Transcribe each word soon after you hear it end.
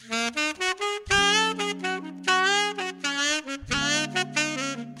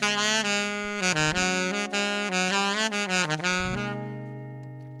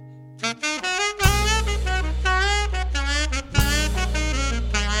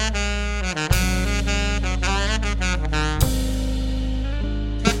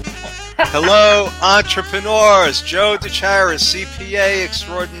Hello, entrepreneurs. Joe DeCharis, CPA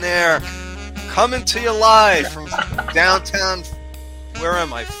extraordinaire, coming to you live from downtown, where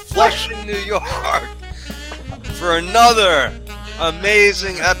am I? Flushing, New York, for another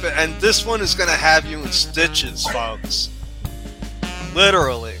amazing epic. And this one is going to have you in stitches, folks.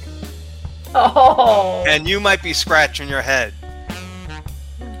 Literally. Oh. And you might be scratching your head.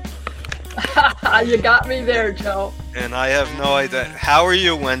 You got me there, Joe. And I have no idea. How are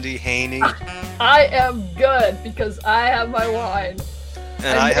you, Wendy Haney? I am good because I have my wine.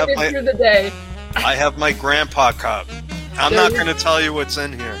 And I have my through the day. I have my grandpa cup. I'm not going to tell you what's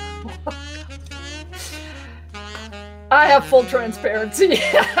in here. I have full transparency.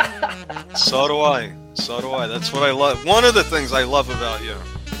 So do I. So do I. That's what I love. One of the things I love about you.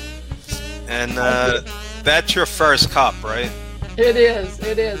 And that's your first cup, right? It is.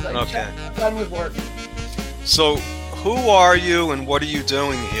 It is. Okay. I'm done with work. So, who are you and what are you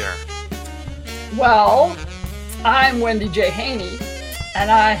doing here? Well, I'm Wendy J. Haney,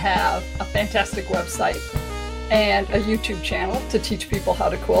 and I have a fantastic website and a YouTube channel to teach people how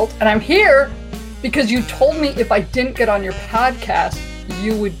to quilt. And I'm here because you told me if I didn't get on your podcast,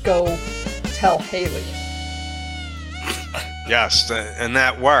 you would go tell Haley. Yes, and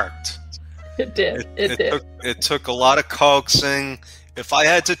that worked. It did. It did. It took a lot of coaxing. If I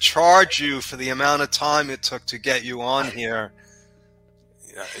had to charge you for the amount of time it took to get you on here,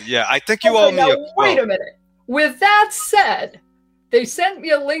 yeah, I think you owe me a quote. Wait a minute. With that said, they sent me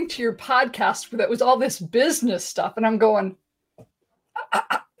a link to your podcast that was all this business stuff, and I'm going,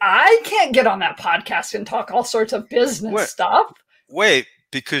 I can't get on that podcast and talk all sorts of business stuff. Wait,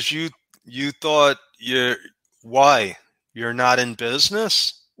 because you thought why? You're not in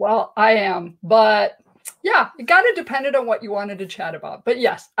business? Well, I am, but yeah, it kind of depended on what you wanted to chat about. But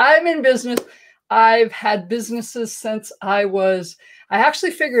yes, I'm in business. I've had businesses since I actually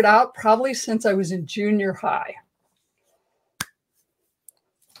figured out probably since I was in junior high.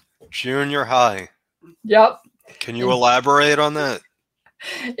 Junior high. Yep. Can you elaborate on that?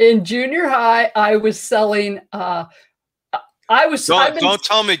 In junior high, I was selling, Don't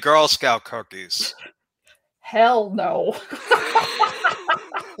tell me Girl Scout cookies. Hell no.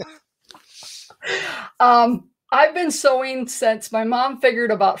 I've been sewing since my mom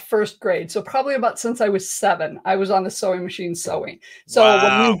figured about first grade. So probably about since I was 7, I was on the sewing machine sewing. So when we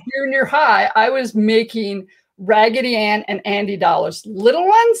were junior high, I was making Raggedy Ann and Andy dolls, little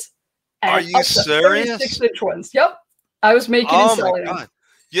ones. And are you serious? 36-inch ones. Yep. I was making and selling them.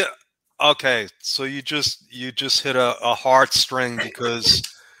 Yeah. Okay. So you just hit a heartstring because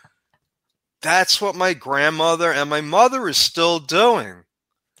that's what my grandmother and my mother is still doing.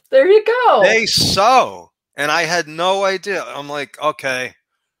 There you go. They sew. And I had no idea. I'm like, okay.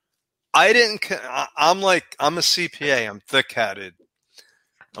 I'm a CPA. I'm thick-headed.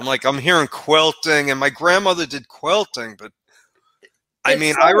 I'm hearing quilting. And my grandmother did quilting. But,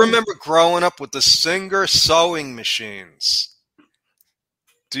 I remember growing up with the Singer sewing machines.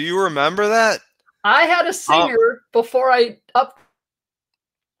 Do you remember that? I had a Singer before I up.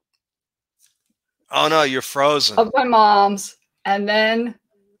 Oh, no, you're frozen. Of my mom's. And then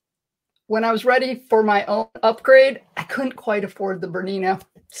when I was ready for my own upgrade, I couldn't quite afford the Bernina.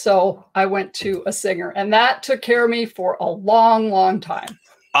 So I went to a Singer. And that took care of me for a long, long time.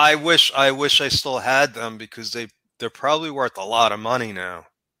 I wish I still had them because they're probably worth a lot of money now.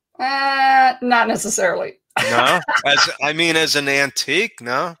 Not necessarily. No? As an antique,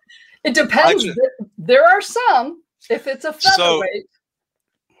 no? It depends. There are some, if it's a featherweight.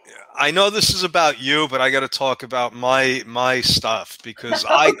 I know this is about you, but I got to talk about my stuff because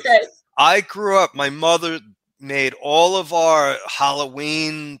Okay. I grew up, my mother made all of our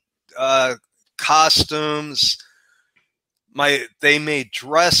Halloween costumes. They made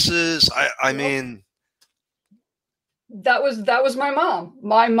dresses. That was my mom.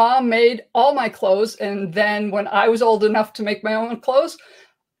 My mom made all my clothes. And then when I was old enough to make my own clothes,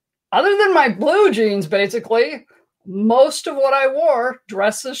 other than my blue jeans, basically, most of what I wore,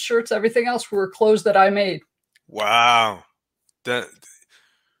 dresses, shirts, everything else, were clothes that I made. Wow.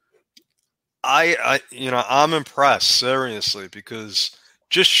 I'm impressed, seriously, because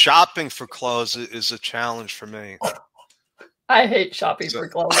just shopping for clothes is a challenge for me. I hate shopping for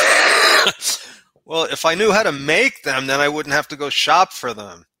clothes. Well, if I knew how to make them, then I wouldn't have to go shop for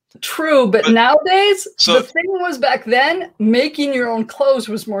them. True, but nowadays, the thing was back then, making your own clothes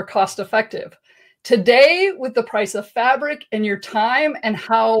was more cost effective. Today, with the price of fabric and your time and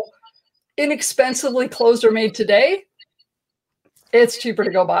how inexpensively clothes are made today, it's cheaper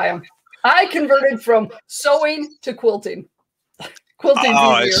to go buy them. I converted from sewing to quilting.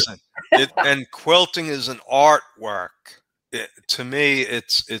 Quilting's easier. And quilting is an artwork. to me,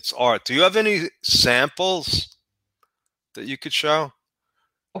 it's art. Do you have any samples that you could show?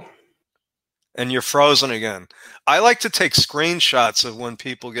 And you're frozen again. I like to take screenshots of when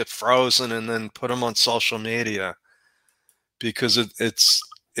people get frozen and then put them on social media because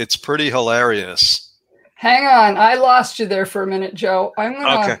it's pretty hilarious. Hang on, I lost you there for a minute, Joe. I'm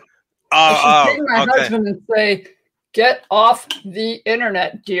gonna take my husband and say, "Get off the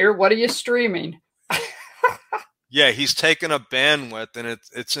internet, dear. What are you streaming?" Yeah, he's taking a bandwidth, and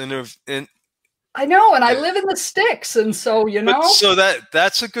it's in. I know, and I live in the sticks, and so So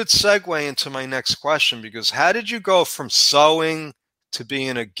that's a good segue into my next question, because how did you go from sewing to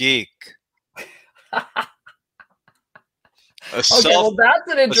being a geek? That's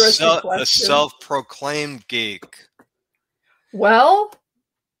an interesting question. A self-proclaimed geek. Well,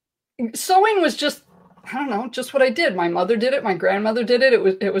 sewing was just, I don't know, just what I did. My mother did it. My grandmother did it.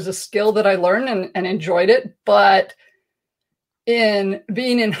 It was a skill that I learned and enjoyed it. But in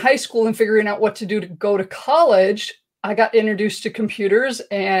being in high school and figuring out what to do to go to college, I got introduced to computers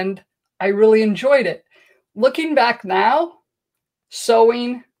and I really enjoyed it. Looking back now,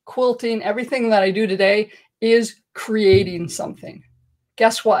 sewing, quilting, everything that I do today is creating something.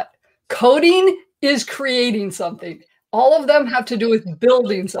 Guess what? Coding is creating something. All of them have to do with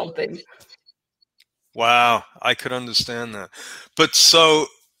building something. Wow, I could understand that. But so,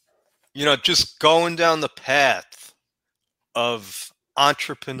 just going down the path of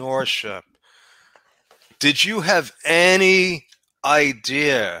entrepreneurship, did you have any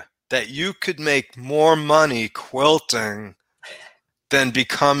idea that you could make more money quilting than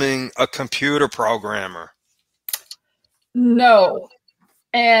becoming a computer programmer? No.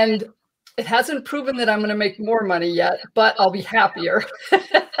 And it hasn't proven that I'm going to make more money yet, but I'll be happier.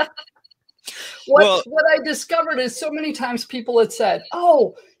 What I discovered is so many times people had said,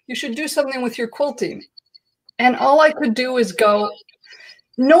 "Oh, you should do something with your quilting." And all I could do is go,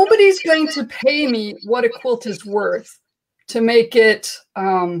 nobody's going to pay me what a quilt is worth to make it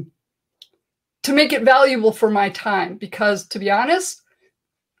valuable for my time. Because to be honest,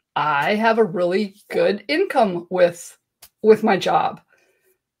 I have a really good income with my job.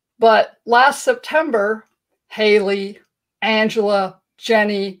 But last September, Haley, Angela,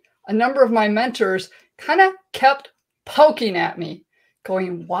 Jenny, a number of my mentors kind of kept poking at me,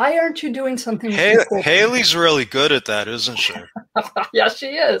 going, "Why aren't you doing something?" Haley's really good at that, isn't she? Yes,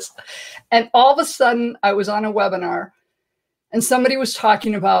 she is. And all of a sudden, I was on a webinar, and somebody was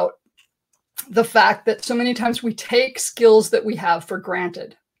talking about the fact that so many times we take skills that we have for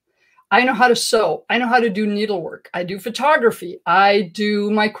granted. I know how to sew. I know how to do needlework. I do photography. I do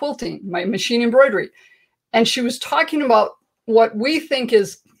my quilting, my machine embroidery. And she was talking about what we think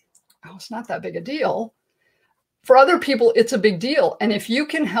is, oh, it's not that big a deal. For other people, it's a big deal. And if you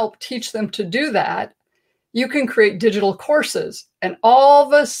can help teach them to do that, you can create digital courses. And all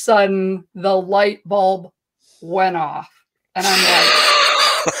of a sudden, the light bulb went off. And I'm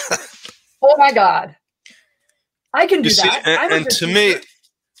like, oh my God, I can do that. And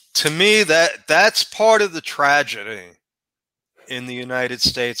to me, that's part of the tragedy in the United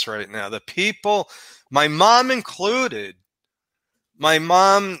States right now. The people, my mom included, my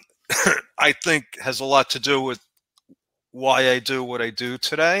mom, I think, has a lot to do with why I do what I do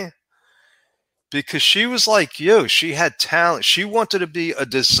today. Because she was like you. She had talent. She wanted to be a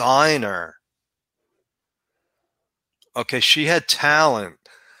designer. Okay, she had talent.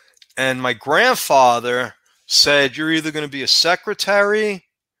 And my grandfather said, "You're either going to be a secretary,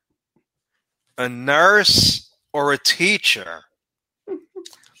 a nurse, or a teacher."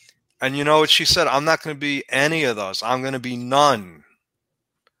 And you know what she said? "I'm not going to be any of those. I'm going to be none.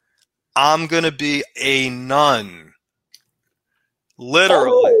 I'm going to be a nun."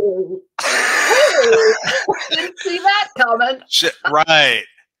 Literally. Didn't see that coming. Right.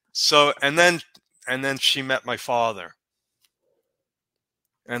 So, and then she met my father.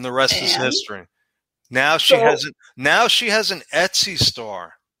 And the rest is history. Now she has an Etsy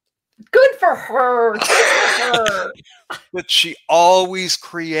store. Good for her. Good for her. But she always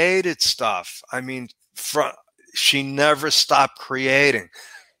created stuff. I mean, she never stopped creating.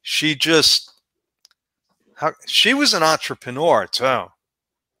 She was an entrepreneur too.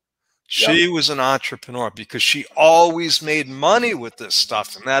 She was an entrepreneur because she always made money with this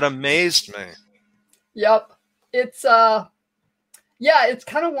stuff, and that amazed me. Yep. It's it's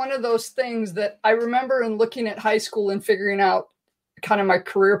kind of one of those things that I remember in looking at high school and figuring out kind of my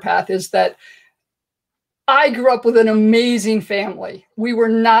career path is that I grew up with an amazing family. We were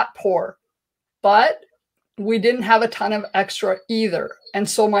not poor, but we didn't have a ton of extra either. And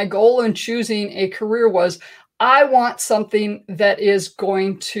so my goal in choosing a career was, I want something that is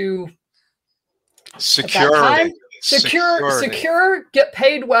going to security. secure, get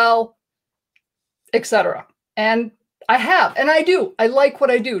paid well, etc. And I have, and I do. I like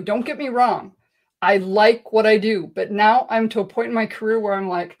what I do. Don't get me wrong. I like what I do. But now I'm to a point in my career where I'm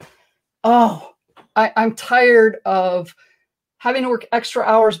like, oh, I'm tired of having to work extra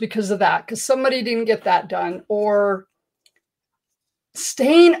hours because of that, because somebody didn't get that done, or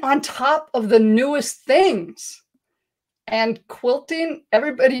staying on top of the newest things. And quilting,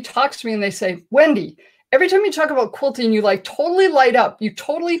 everybody talks to me and they say, Wendy, every time you talk about quilting, you like totally light up. You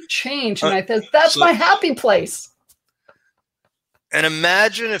totally change. And I said, that's my happy place. And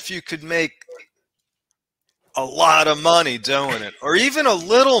imagine if you could make a lot of money doing it, or even a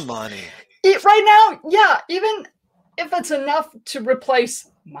little money. Right now, yeah, even if it's enough to replace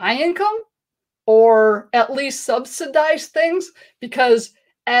my income or at least subsidize things, because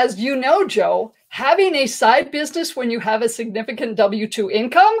as you know, Joe, having a side business when you have a significant W-2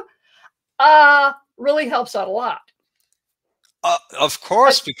 income really helps out a lot. Of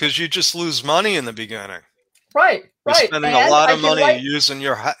course, because you just lose money in the beginning. Right. You're spending a lot of money using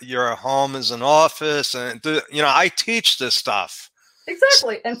your home as an office, and I teach this stuff.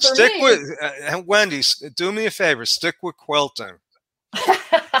 Exactly, and for stick with Wendy. Do me a favor, stick with quilting.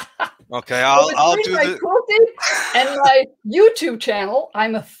 Okay, I'll do my quilting and my YouTube channel.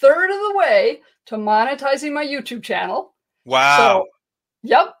 I'm a third of the way to monetizing my YouTube channel. Wow. So,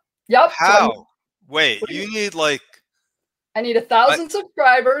 yep. How? So wait, you need like. I need 1,000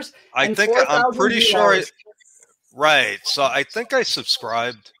 subscribers. I think I'm pretty sure. Right. So I think I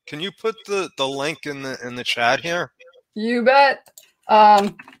subscribed. Can you put the link in the chat here? You bet.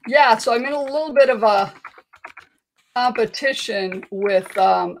 Yeah, so I'm in a little bit of a competition with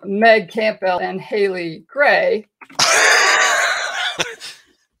Meg Campbell and Haley Gray.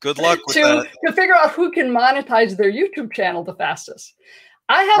 Good luck with that. To figure out who can monetize their YouTube channel the fastest.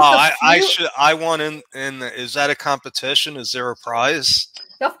 I want in. Is that a competition? Is there a prize?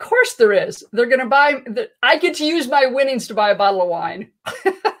 Of course there is. They're going to buy. I get to use my winnings to buy a bottle of wine.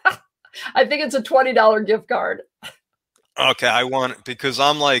 I think it's a $20 gift card. Okay, I want it because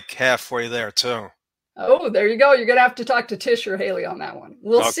I'm like halfway there too. Oh, there you go. You're going to have to talk to Tish or Haley on that one.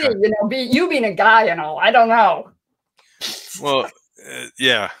 We'll see. You being a guy and all. I don't know. Well,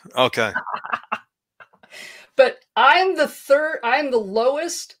 yeah. Okay. But I'm the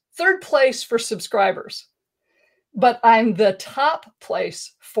lowest, third place for subscribers. But I'm the top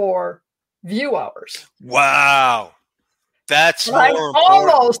place for view hours. Wow. That's more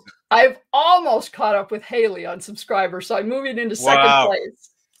important. I've almost caught up with Haley on subscribers, so I'm moving into second place.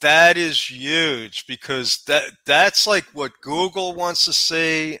 That is huge because that's like what Google wants to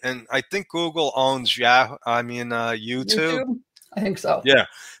see, and I think Google owns YouTube. I think so. Yeah,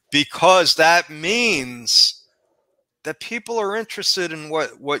 because that means that people are interested in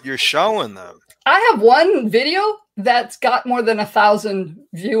what you're showing them. I have one video that's got more than 1,000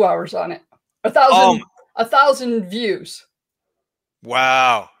 view hours on it. 1,000 views.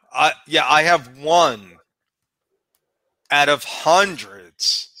 Wow. I have one out of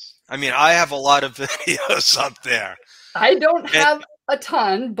hundreds. I mean, I have a lot of videos up there. I don't have a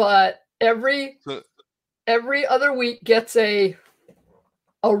ton, but every other week gets a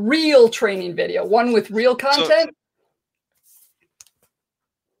real training video, one with real content.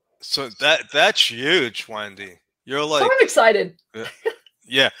 So that's huge, Wendy. You're like, so I'm excited.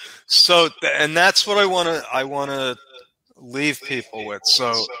 Yeah. So and that's what I want to leave people with.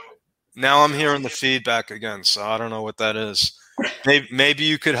 So now I'm hearing the feedback again. So I don't know what that is. Maybe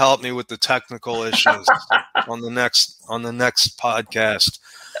you could help me with the technical issues on the next podcast.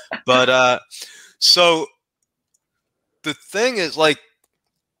 But so the thing is, like,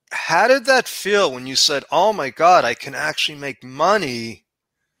 how did that feel when you said, "Oh my God, I can actually make money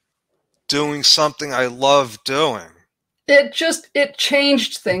doing something I love doing"? It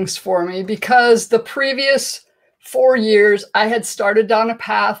changed things for me because the previous 4 years I had started down a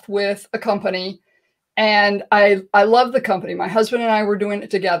path with a company. And I loved the company. My husband and I were doing it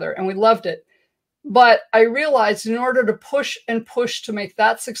together and we loved it. But I realized in order to push to make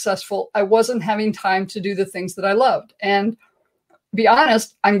that successful, I wasn't having time to do the things that I loved. And be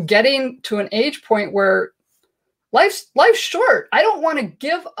honest, I'm getting to an age point where life's short. I don't want to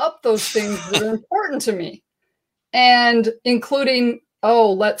give up those things that are important to me. And including,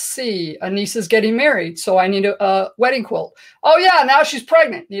 let's see, a niece is getting married, so I need a wedding quilt. Oh yeah, now she's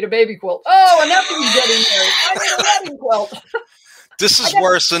pregnant, need a baby quilt. Oh, a nephew's getting married, I need a wedding quilt. This is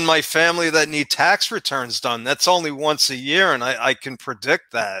worse than my family that need tax returns done. That's only once a year, and I can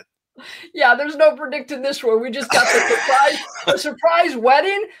predict that. Yeah, there's no predicting this one. We just got the surprise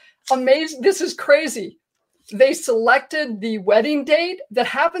wedding. Amazing. This is crazy. They selected the wedding date that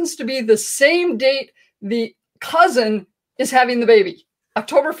happens to be the same date the cousin is having the baby,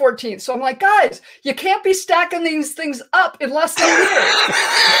 October 14th. So I'm like, guys, you can't be stacking these things up in less than a year.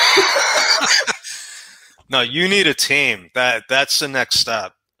 No, you need a team. That's the next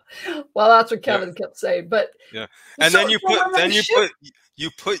step. Well, that's what Kevin kept saying. But yeah, and then you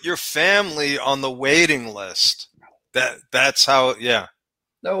put your family on the waiting list. That's how. Yeah.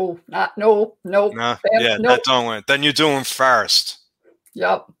 No. Nah, Nope. that don't win. Then you do them first.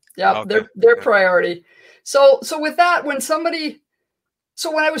 Yep. Okay. Their priority. So with that, when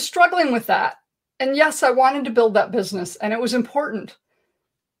I was struggling with that, and yes, I wanted to build that business, and it was important.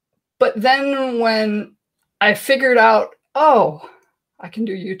 But then when I figured out, I can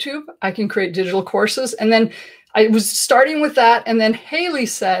do YouTube, I can create digital courses, and then I was starting with that, and then Haley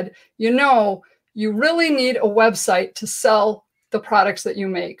said, you really need a website to sell the products that you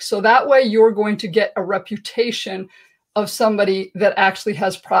make. So that way you're going to get a reputation of somebody that actually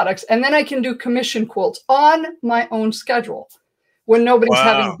has products. And then I can do commission quotes on my own schedule when nobody's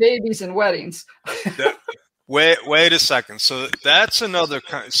having babies and weddings. Wait a second. So that's another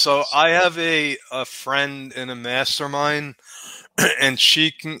kind. So I have a friend in a mastermind, and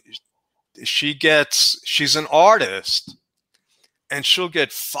she's an artist, and she'll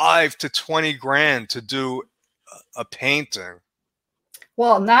get 5 to 20 grand to do a painting.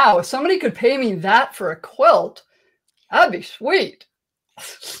 Well, now if somebody could pay me that for a quilt, that'd be sweet.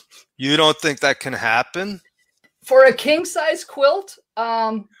 You don't think that can happen? For a king size quilt?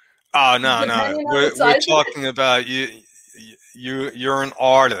 No. We're talking about you're an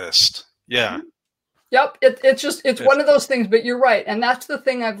artist. Yeah. Yep. It's one of those things, but you're right. And that's the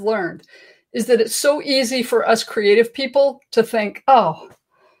thing I've learned is that it's so easy for us creative people to think,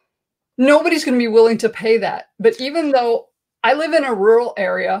 nobody's going to be willing to pay that. But even though I live in a rural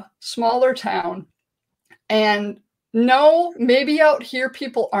area, smaller town, and no, maybe out here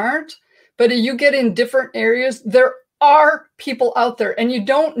people aren't, but you get in different areas, there are people out there, and you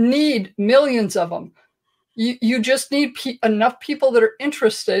don't need millions of them. You just need enough people that are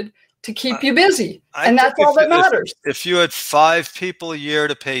interested to keep you busy. And that's all that matters. If you had 5 people a year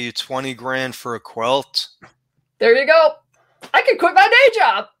to pay you 20 grand for a quilt. There you go. I could quit my day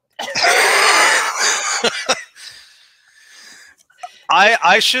job.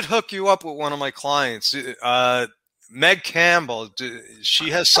 I should hook you up with one of my clients. Meg Campbell, she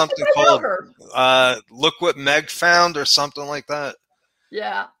has something called Look What Meg Found or something like that.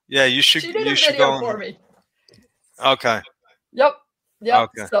 Yeah. Yeah, you should. She did a video go for me. Okay. Yep.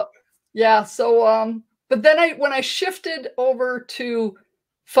 Okay. So but then when I shifted over to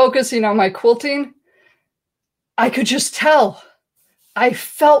focusing on my quilting, I could just tell I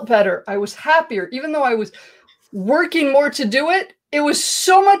felt better. I was happier, even though I was working more to do it. It was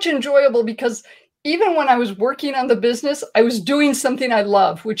so much enjoyable because even when I was working on the business, I was doing something I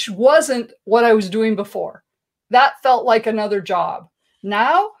love, which wasn't what I was doing before. That felt like another job.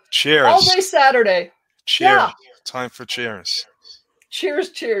 Now, cheers. All day Saturday. Cheers. Yeah. Time for cheers.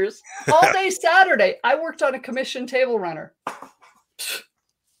 Cheers. All day Saturday, I worked on a commission table runner.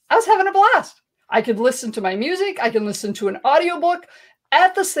 I was having a blast. I could listen to my music. I can listen to an audiobook.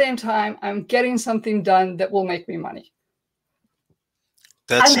 At the same time, I'm getting something done that will make me money.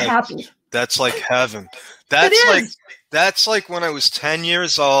 I'm happy. That's like heaven. That's like when I was 10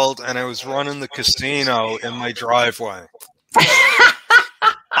 years old and I was running the casino in my driveway.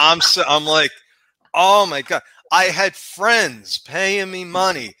 I'm like, oh my God. I had friends paying me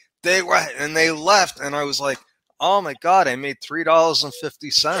money. They left, and I was like, oh my God, I made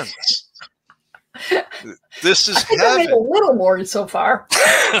 $3.50. This is heaven. I made a little more so far.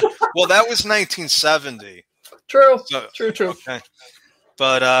 Well, that was 1970. True. True. Okay.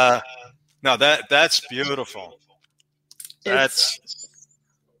 But no, that's beautiful. It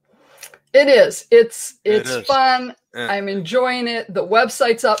is. It's is. fun. Yeah. I'm enjoying it. The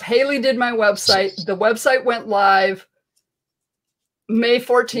website's up. Haley did my website. The website went live May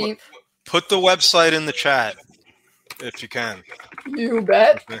 14th. Put the website in the chat if you can. You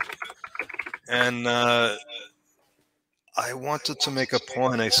bet. Okay. And I wanted to make a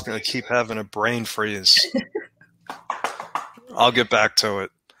point. I was going to keep having a brain freeze. I'll get back to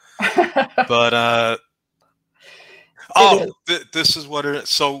it. But this is what it is.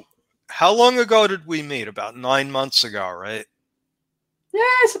 So how long ago did we meet? About 9 months ago, right? Yeah,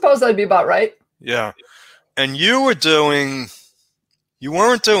 I suppose that'd be about right. Yeah. And you weren't doing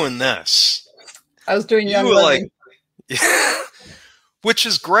this. I was doing Young Living. Which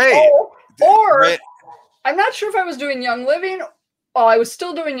is great. Or right? I'm not sure if I was doing Young Living. Oh, I was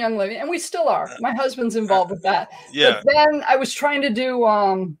still doing Young Living, and we still are. My husband's involved with that. Yeah. But then I was trying to do,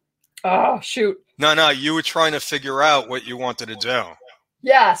 No, you were trying to figure out what you wanted to do.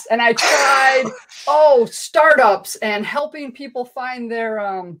 Yes, and I tried startups and helping people find their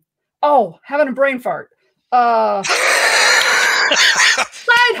having a brain fart. Side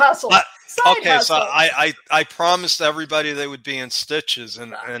hustle. Side hustle. So I promised everybody they would be in stitches,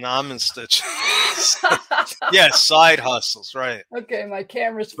 and I'm in stitches. Yeah, side hustles, right? Okay, my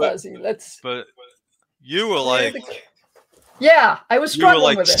camera's fuzzy. But you were like, yeah, I was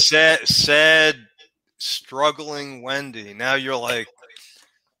struggling with it. Sad, struggling Wendy. Now you're like,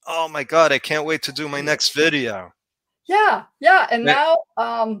 oh my God, I can't wait to do my next video. Yeah, and now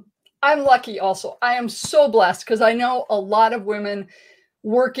I'm lucky also. I am so blessed because I know a lot of women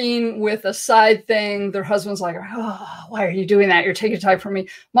working with a side thing. Their husband's like, oh, why are you doing that? You're taking time from me.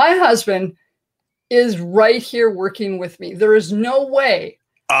 My husband is right here working with me. There is no way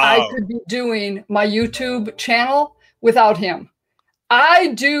I could be doing my YouTube channel without him. I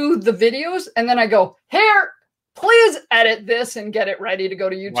do the videos and then I go, here, please edit this and get it ready to go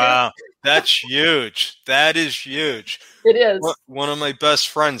to YouTube. Wow, that's huge. That is huge. It is. One of my best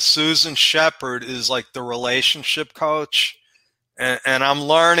friends, Susan Shepard, is like the relationship coach. And I'm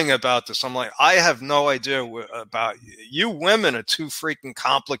learning about this. I'm like, I have no idea about you. You women are too freaking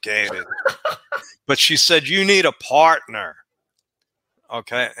complicated. But she said, you need a partner.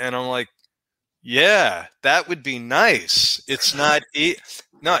 Okay. And I'm like, yeah, that would be nice. It's not,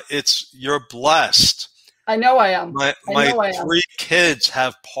 you're blessed. I know I am. My 3 kids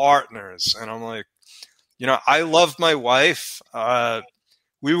have partners. And I'm like, I love my wife.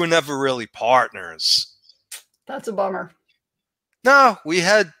 We were never really partners. That's a bummer. No, we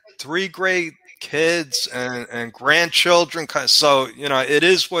had 3 great kids and grandchildren. So, it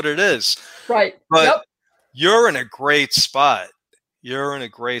is what it is. Right. But you're in a great spot. You're in a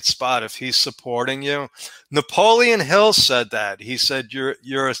great spot if he's supporting you. Napoleon Hill said that. He said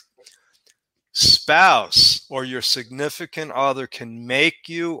your spouse or your significant other can make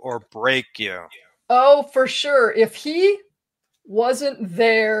you or break you. Oh, for sure. If he wasn't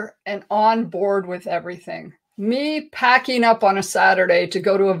there and on board with everything, me packing up on a Saturday to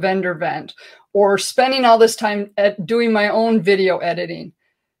go to a vendor event or spending all this time doing my own video editing,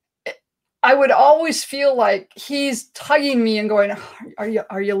 I would always feel like he's tugging me and going,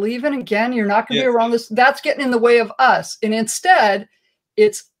 are you leaving again? You're not going to be around this. That's getting in the way of us. And instead,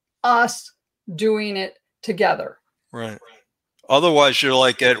 it's us doing it together. Right. Otherwise, you're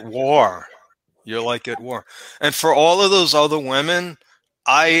like at war. You're like at war. And for all of those other women,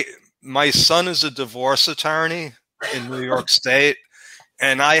 my son is a divorce attorney in New York State.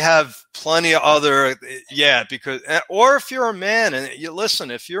 And I have plenty of other, or if you're a man and you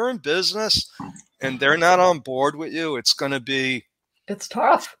listen, if you're in business and they're not on board with you, it's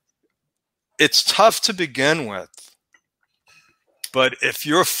tough. It's tough to begin with. But if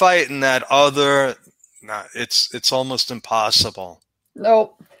you're fighting that other, it's almost impossible.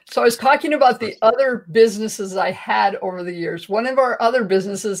 No. So I was talking about the other businesses I had over the years. One of our other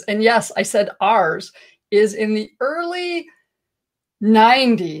businesses, and yes, I said ours, is in the early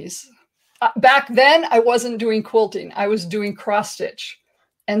 90s. Back then, I wasn't doing quilting. I was doing cross stitch.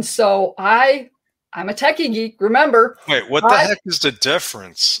 And so I'm a techie geek, remember. Wait, what the heck is the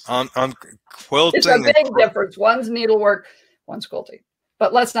difference? I'm quilting. It's a big difference. One's needlework, one's quilting.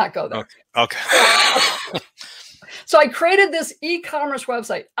 But let's not go there. Okay. So I created this e-commerce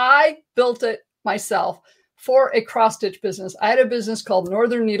website. I built it myself for a cross stitch business. I had a business called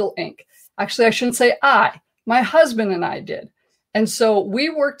Northern Needle Inc. Actually, I shouldn't say my husband and I did. And so we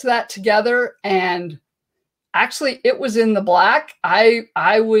worked that together, and actually it was in the black. I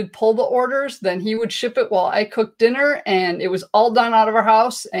would pull the orders, then he would ship it while I cooked dinner, and it was all done out of our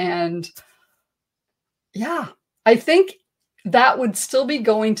house. And yeah, I think that would still be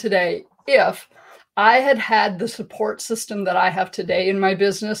going today if I had the support system that I have today in my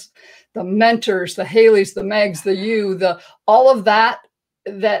business, the mentors, the Haleys, the Megs, all of that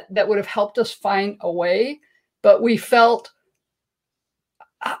would have helped us find a way. But we felt,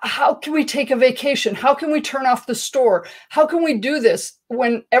 how can we take a vacation? How can we turn off the store? How can we do this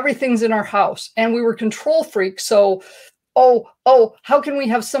when everything's in our house? And we were control freaks. So, how can we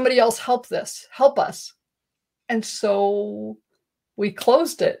have somebody else help us? And so we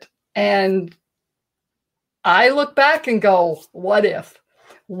closed it. And I look back and go, what if?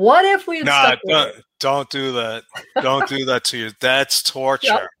 What if we had don't do that. Don't do that to you. That's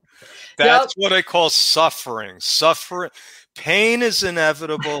torture. That's what I call suffering. Pain is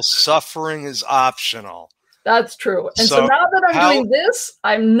inevitable. Suffering is optional. That's true. And so now that I'm doing this,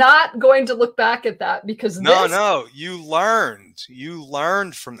 I'm not going to look back at that because you learned. You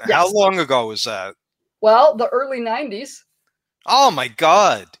learned from that. Yes. How long ago was that? Well, the early 90s. Oh my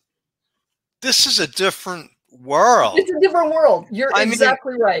God. This is a different world. It's a different world. You're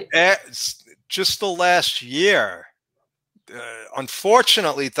exactly right. Just the last year,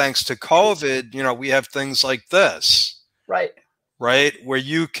 unfortunately, thanks to COVID, we have things like this. Right. Right? Where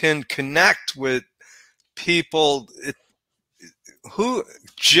you can connect with people.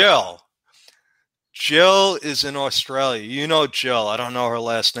 Jill is in Australia. You know Jill. I don't know her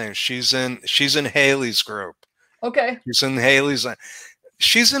last name. She's in Haley's group. Okay. She's in Haley's.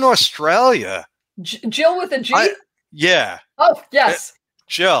 She's in Australia. Jill with a G? Yeah. Oh, yes.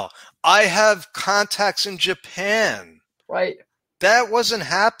 Jill. I have contacts in Japan. Right. That wasn't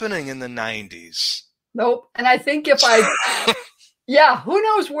happening in the 90s. Nope. And I think if yeah, who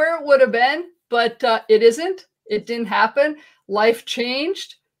knows where it would have been, but it isn't. It didn't happen. Life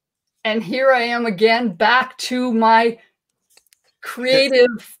changed. And here I am again, back to my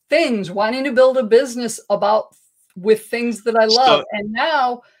creative things, wanting to build a business with things that I love. And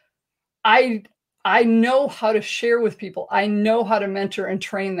now I know how to share with people. I know how to mentor and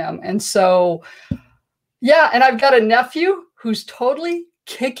train them. And so, yeah, and I've got a nephew who's totally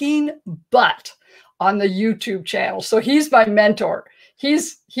kicking butt on the YouTube channel. So he's my mentor.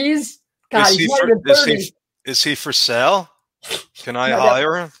 He's God, is he for sale? Can I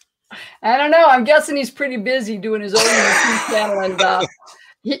hire him? I don't know. I'm guessing he's pretty busy doing his own YouTube channel, and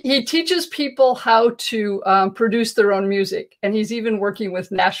he teaches people how to produce their own music. And he's even working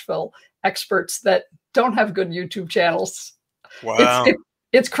with Nashville experts that don't have good YouTube channels. Wow.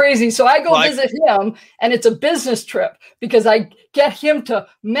 It's crazy. So I go visit him, and it's a business trip because I get him to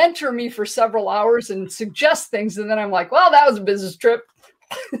mentor me for several hours and suggest things. And then I'm like, well, that was a business trip.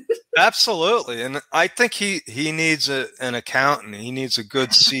 Absolutely. And I think he needs an accountant. He needs a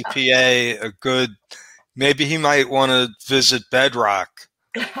good CPA, maybe he might want to visit Bedrock.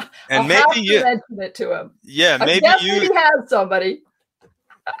 And maybe you mention it to him. Yeah, maybe he has somebody.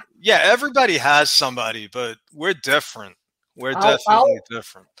 Yeah, everybody has somebody, but we're different. We're definitely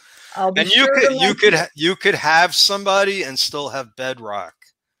different. And you could have somebody and still have Bedrock.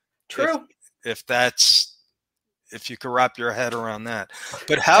 True. If you could wrap your head around that.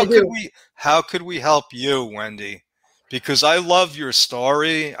 But how could we help you, Wendy? Because I love your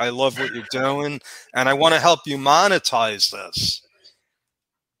story. I love what you're doing, and I want to help you monetize this.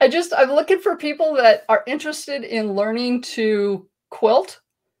 I'm looking for people that are interested in learning to quilt.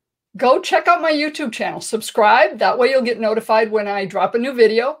 Go check out my YouTube channel. Subscribe. That way you'll get notified when I drop a new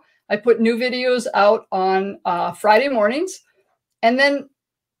video. I put new videos out on Friday mornings, and then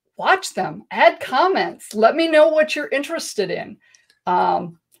watch them, add comments, let me know what you're interested in.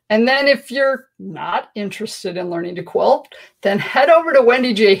 And then if you're not interested in learning to quilt, then head over to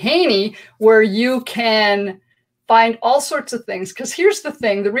Wendy J. Haney, where you can find all sorts of things. Because here's the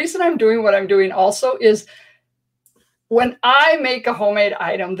thing, the reason I'm doing what I'm doing also is when I make a homemade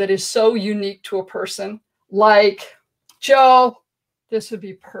item that is so unique to a person, like, Joe, this would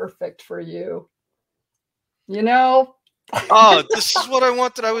be perfect for you. Oh, this is what I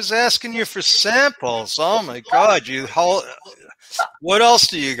wanted. I was asking you for samples. Oh my God. What else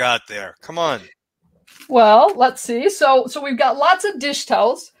do you got there? Come on. Well, let's see. So we've got lots of dish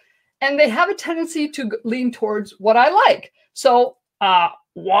towels, and they have a tendency to lean towards what I like. So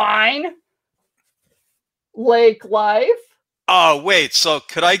wine, lake life. Oh, wait. So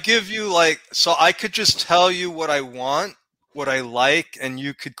could I give you so I could just tell you what I want, what I like, and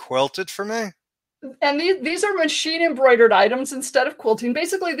you could quilt it for me? And these are machine embroidered items instead of quilting.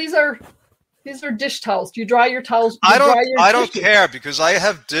 Basically, these are dish towels. Do you dry your towels? I don't care because I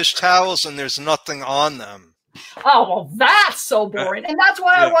have dish towels and there's nothing on them. Oh, well, that's so boring. And that's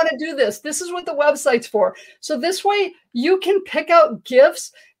why I want to do this. This is what the website's for. So this way you can pick out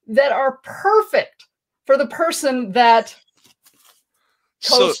gifts that are perfect for the person that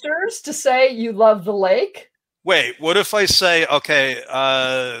coasters to say you love the lake. Wait, what if I say, okay,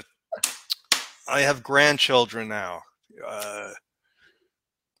 I have grandchildren now.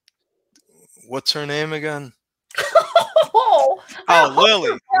 What's her name again?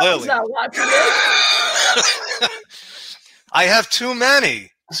 Lily. Lily. Not watching it. I have too many.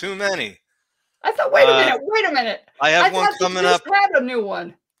 I thought, wait a minute. I have one coming up. I had a new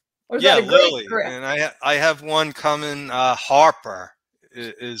one. Or is yeah, that a Lily. great And I have one coming. Harper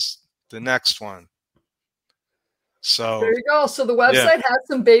is the next one. So there you go. So the website has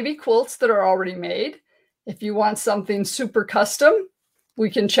some baby quilts that are already made. If you want something super custom, we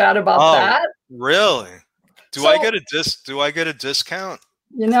can chat about that. Really? Do I get a discount?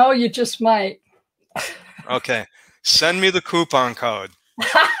 You just might. Okay. Send me the coupon code.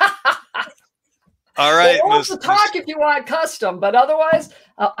 All right. We'll also talk if you want custom, but otherwise,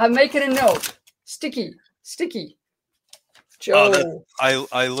 I'm making a note. Sticky. Joe.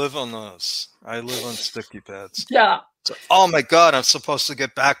 I live on those. I live on sticky pads. Yeah. So, oh my God, I'm supposed to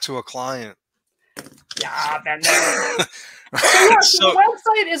get back to a client. Yeah, then so the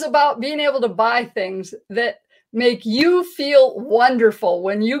website is about being able to buy things that make you feel wonderful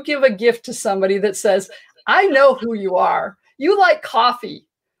when you give a gift to somebody that says, I know who you are. You like coffee,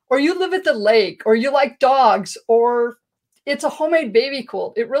 or you live at the lake, or you like dogs, or it's a homemade baby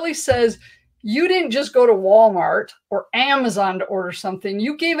quilt. It really says you didn't just go to Walmart or Amazon to order something.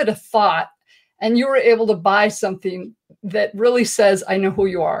 You gave it a thought, and you were able to buy something that really says, I know who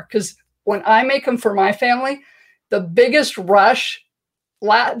you are. Because when I make them for my family, the biggest rush,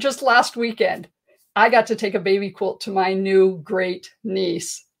 just last weekend, I got to take a baby quilt to my new great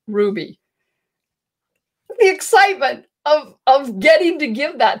niece, Ruby. The excitement of getting to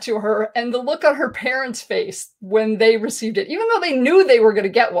give that to her, and the look on her parents' face when they received it, even though they knew they were going to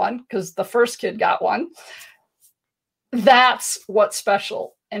get one because the first kid got one. That's what's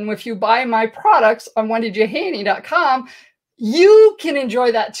special. And if you buy my products on wendyjhaney.com, you can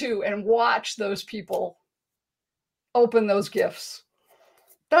enjoy that too and watch those people open those gifts.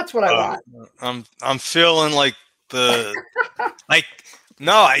 That's what I want. I'm feeling like no,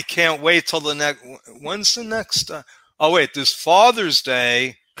 I can't wait till the next. When's the next? Oh wait, there's Father's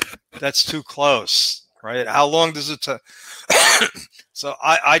Day. That's too close, right? How long does it take? So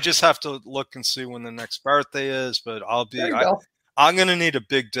I just have to look and see when the next birthday is. But I'm gonna need a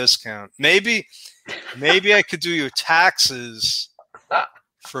big discount. Maybe I could do your taxes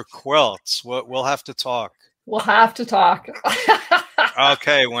for quilts. We'll have to talk. We'll have to talk.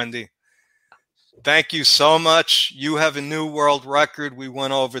 Okay, Wendy. Thank you so much. You have a new world record. We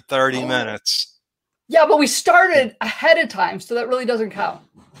went over 30 minutes. Yeah, but we started ahead of time, so that really doesn't count.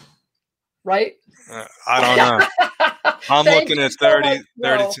 Right? I don't know. I'm looking at 30,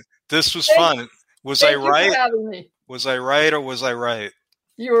 32. This was fun. Was I right? For having me. Was I right or was I right?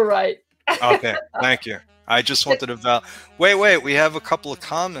 You were right. Okay, thank you. I just wanted to Wait, we have a couple of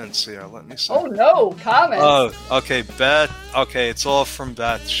comments here. Let me see. Oh, no, comments. Oh, okay, Beth. Okay, it's all from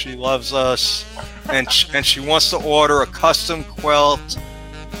Beth. She loves us, and she wants to order a custom quilt,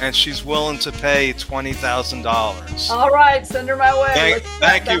 and she's willing to pay $20,000. All right, send her my way.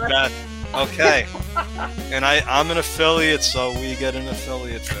 Thank you, Beth. Okay. And I'm an affiliate, so we get an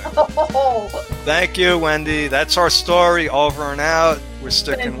affiliate fee. Oh. Thank you, Wendy. That's our story. Over and out. We're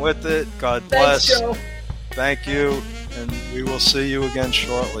sticking with it. God bless. Thanks, Joe. Thank you, and we will see you again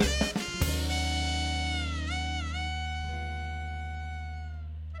shortly.